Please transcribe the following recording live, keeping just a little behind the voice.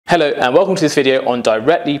Hello and welcome to this video on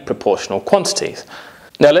directly proportional quantities.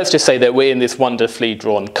 Now let's just say that we're in this wonderfully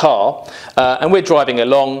drawn car and we're driving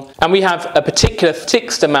along and we have a particular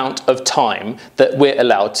fixed amount of time that we're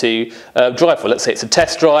allowed to drive for. Let's say it's a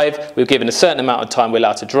test drive, we're given a certain amount of time we're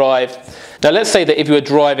allowed to drive. Now let's say that if you were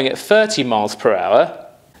driving at 30 miles per hour,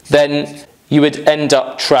 then you would end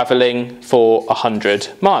up travelling for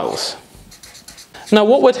 100 miles. Now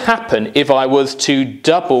what would happen if I was to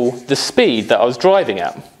double the speed that I was driving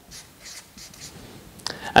at?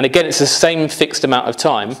 And again, it's the same fixed amount of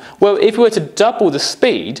time. Well, if we were to double the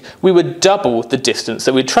speed, we would double the distance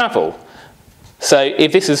that we'd travel. So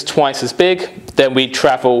if this is twice as big, then we'd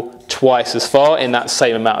travel twice as far in that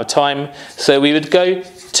same amount of time. So we would go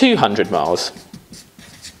 200 miles.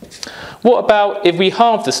 What about if we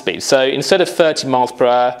halve the speed? So instead of 30 miles per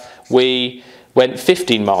hour, we went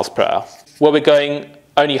 15 miles per hour. Well, we're going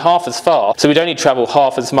only half as far, so we'd only travel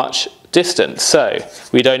half as much distance. So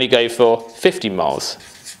we'd only go for 50 miles.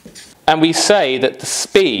 And we say that the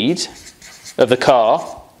speed of the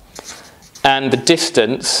car and the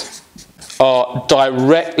distance are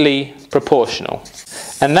directly proportional.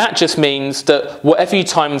 And that just means that whatever you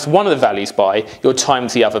times one of the values by, you'll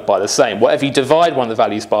times the other by the same. Whatever you divide one of the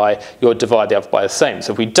values by, you'll divide the other by the same.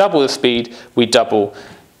 So if we double the speed, we double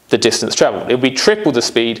the distance travelled. If we triple the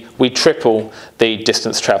speed, we triple the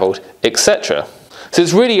distance travelled, etc. So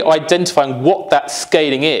it's really identifying what that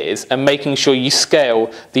scaling is and making sure you scale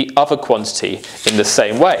the other quantity in the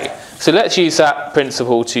same way. So let's use that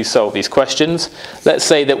principle to solve these questions. Let's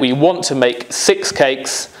say that we want to make 6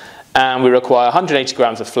 cakes and we require 180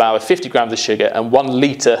 grams of flour, 50 grams of sugar and 1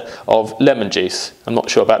 litre of lemon juice. I'm not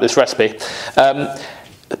sure about this recipe.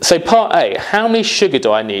 So part A, how many sugar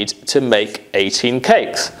do I need to make 18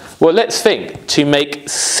 cakes? Well, let's think. To make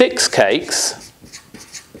 6 cakes,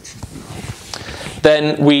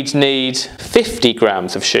 then we'd need 50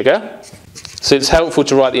 grams of sugar. So it's helpful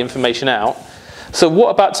to write the information out. So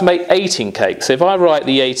what about to make 18 cakes? So if I write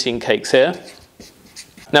the 18 cakes here,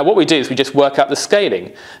 now what we do is we just work out the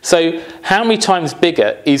scaling. So how many times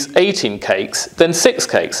bigger is 18 cakes than 6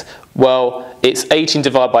 cakes? Well, it's 18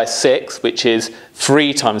 divided by 6, which is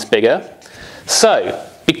 3 times bigger. So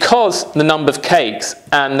because the number of cakes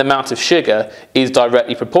and the amount of sugar is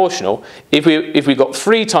directly proportional, if we've got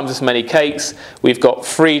 3 times as many cakes, we've got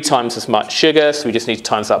 3 times as much sugar, so we just need to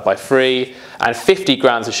times that by 3, and 50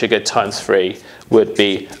 grams of sugar times 3 would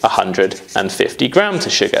be 150 grams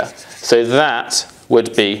of sugar. So that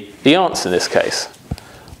would be the answer in this case.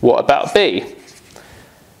 What about B?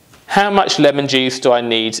 How much lemon juice do I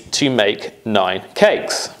need to make 9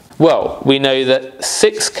 cakes? Well, we know that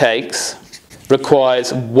 6 cakes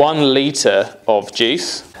requires 1 litre of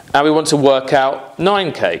juice, and we want to work out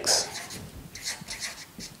 9 cakes.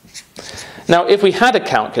 Now, if we had a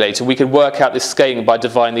calculator, we could work out this scaling by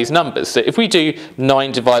dividing these numbers. So if we do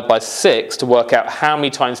 9 divided by 6 to work out how many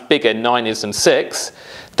times bigger 9 is than 6,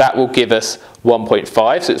 that will give us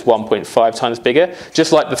 1.5, so it's 1.5 times bigger.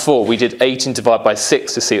 Just like before, we did 18 divided by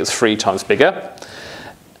 6 to see it's 3 times bigger.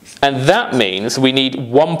 And that means we need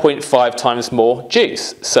 1.5 times more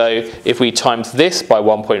juice. So if we times this by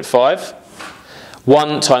 1.5,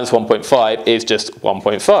 1 times 1.5 is just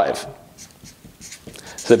 1.5.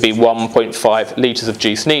 So there'd be 1.5 litres of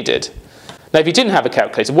juice needed. Now if you didn't have a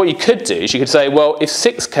calculator, what you could do is you could say, well, if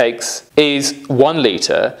 6 cakes is 1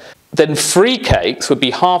 litre, then 3 cakes would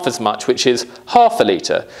be half as much, which is half a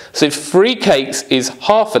litre. So if 3 cakes is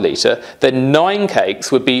half a litre, then 9 cakes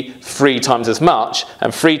would be 3 times as much,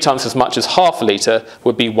 and 3 times as much as half a litre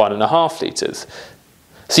would be 1.5 litres.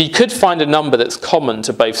 So you could find a number that's common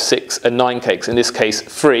to both 6 and 9 cakes, in this case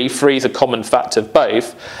 3. 3 is a common factor of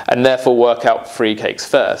both, and therefore work out 3 cakes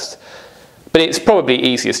first. But it's probably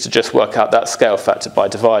easiest to just work out that scale factor by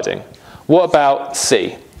dividing. What about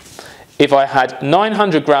C? If I had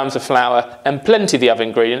 900 grams of flour and plenty of the other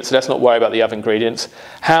ingredients, so let's not worry about the other ingredients,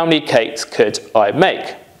 how many cakes could I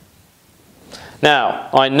make?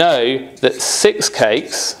 Now, I know that 6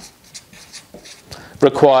 cakes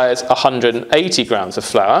requires 180 grams of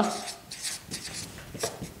flour.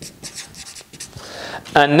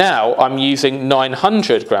 And now I'm using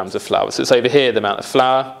 900 grams of flour, so it's over here the amount of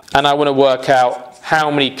flour, and I want to work out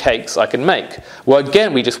how many cakes I can make. Well,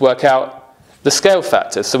 again, we just work out the scale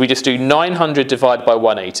factor. So we just do 900 divided by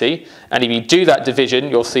 180, and if you do that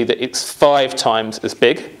division, you'll see that it's 5 times as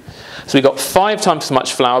big. So we got 5 times as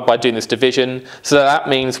much flour by doing this division, so that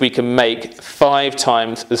means we can make 5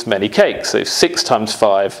 times as many cakes. So 6 times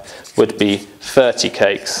 5 would be 30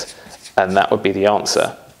 cakes, and that would be the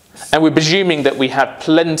answer. And we're presuming that we have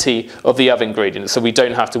plenty of the other ingredients, so we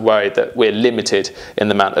don't have to worry that we're limited in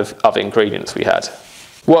the amount of other ingredients we had.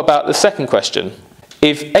 What about the second question?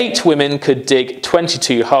 If 8 women could dig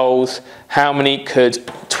 22 holes, how many could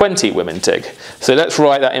 20 women dig? So let's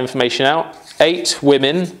write that information out. 8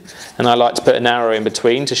 women, and I like to put an arrow in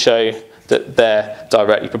between to show that they're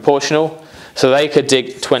directly proportional. So they could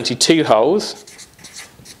dig 22 holes.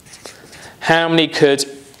 How many could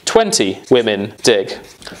 20 women dig?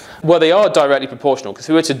 Well, they are directly proportional, because if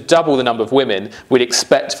we were to double the number of women, we'd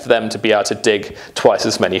expect for them to be able to dig twice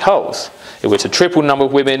as many holes. If we were to triple the number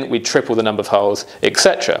of women, we'd triple the number of holes,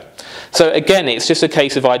 etc. So again, it's just a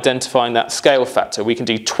case of identifying that scale factor. We can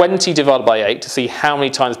do 20 divided by 8 to see how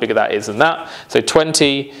many times bigger that is than that. So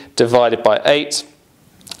 20 divided by 8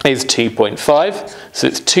 is 2.5. So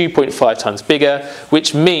it's 2.5 times bigger,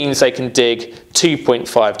 which means they can dig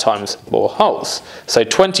 2.5 times more holes. So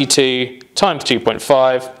 22 times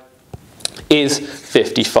 2.5 is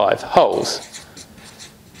 55 holes.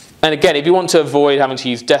 And again, if you want to avoid having to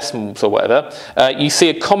use decimals or whatever, you see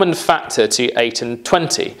a common factor to 8 and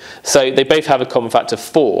 20. So they both have a common factor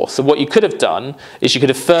 4. So what you could have done is you could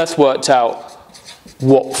have first worked out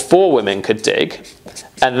what 4 women could dig,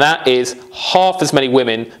 and that is half as many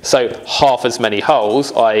women, so half as many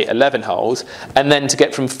holes, i.e. 11 holes, and then to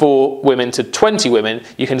get from 4 women to 20 women,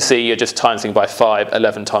 you can see you're just timesing by 5.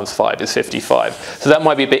 11 times 5 is 55. So that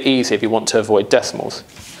might be a bit easier if you want to avoid decimals.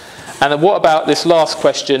 And then what about this last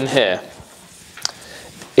question here?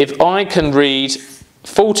 If I can read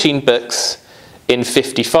 14 books in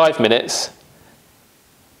 55 minutes,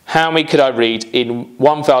 how many could I read in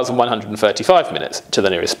 1,135 minutes to the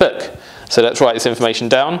nearest book? So let's write this information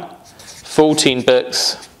down. 14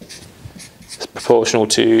 books is proportional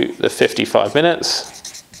to the 55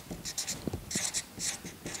 minutes.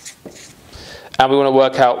 And we want to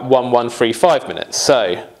work out 1,135 minutes.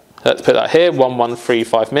 So let's put that here,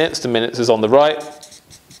 1,135 minutes. The minutes is on the right.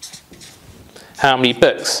 How many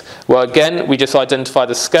books? Well, again, we just identify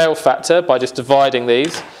the scale factor by just dividing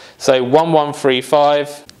these. So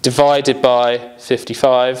 1,135 divided by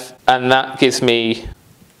 55, and that gives me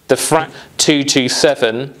the fraction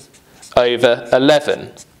 227 over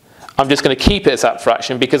 11. I'm just going to keep it as that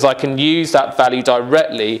fraction because I can use that value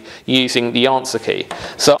directly using the answer key.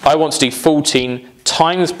 So I want to do 14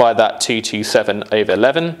 times by that 227 over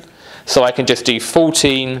 11. So I can just do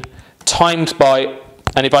 14 times by,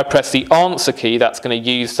 and if I press the answer key, that's going to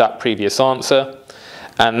use that previous answer.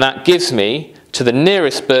 And that gives me, to the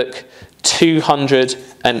nearest book,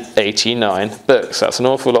 289 books. That's an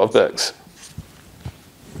awful lot of books.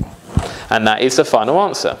 And that is the final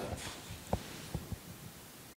answer.